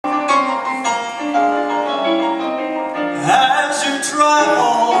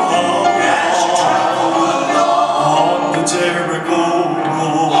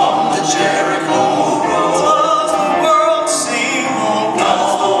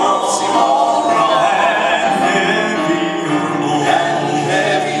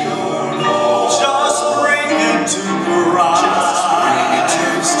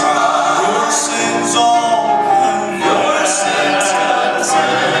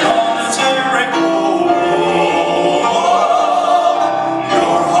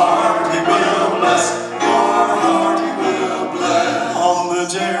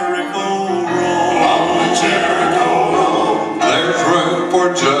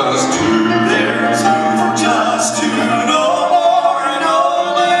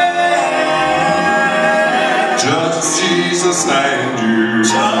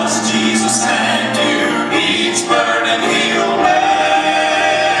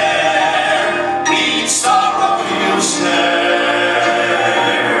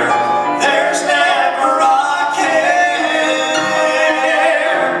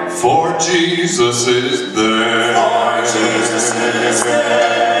Jesus is there. For Jesus is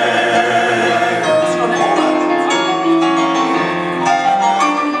there.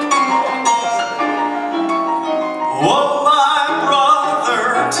 Oh, my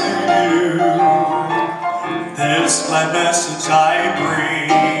brother, to you this my message I bring.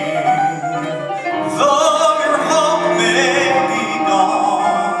 Though your hope may be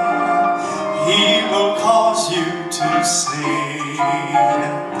gone, He will cause you to sing.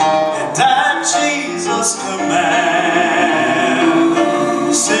 And at Jesus' command,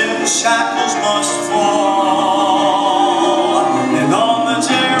 sin's shackles must fall, and on the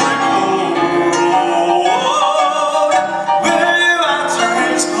Jericho road will you answer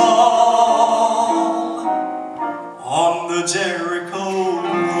His call? On the Jericho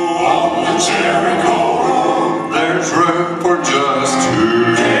road, On the Jericho road, there's room for just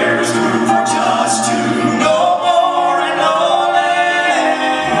two. there's room for just two, no more and no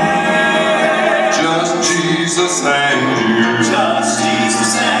less. Just Jesus and you. Just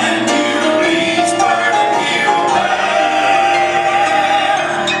Jesus and you, each burden He'll bear,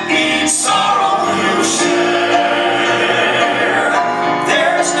 each sorrow He'll share.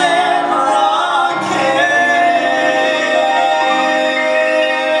 There's never a care.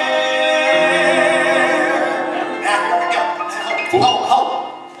 Now here we go. Hold.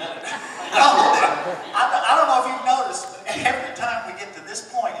 I don't know if you've noticed, but every time we get to this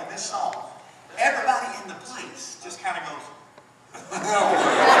point in this song, everybody in the place just kind of goes.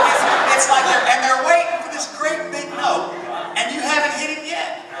 It's like they're waiting for this great big note, and you haven't hit it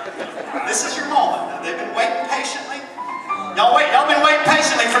yet. This is your moment. Now, they've been waiting patiently. Y'all been waiting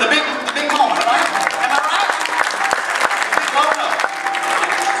patiently for the big moment, right? Am I right? Big low note.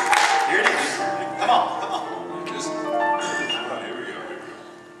 Here it is. Come on. Just, here we go.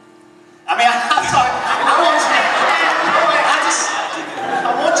 I mean, I'm sorry. I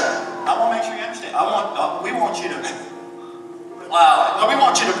want to make sure you understand. We want you to plow. No, we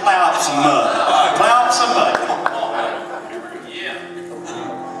want you to plow up some mud. Plow up some mud. Come on. Yeah.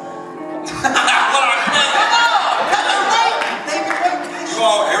 You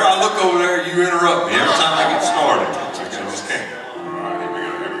all, here I look over there, you interrupt me every time I get started. I just can't. All right, here we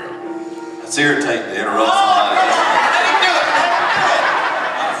go. It's irritating to interrupt somebody.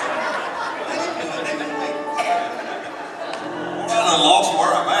 I done lost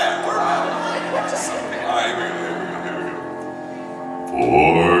where I'm at. All right, here we go.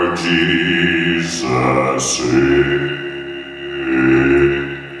 For Jesus' sake.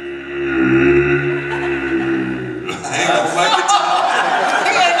 Ain't gonna make it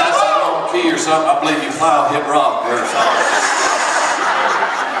tonight. Key or something, I believe you Plow hit rock there or something.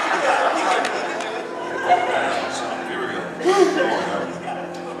 Here we go.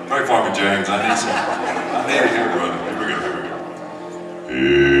 Pray for me, James. I need it here, brother. Here we go.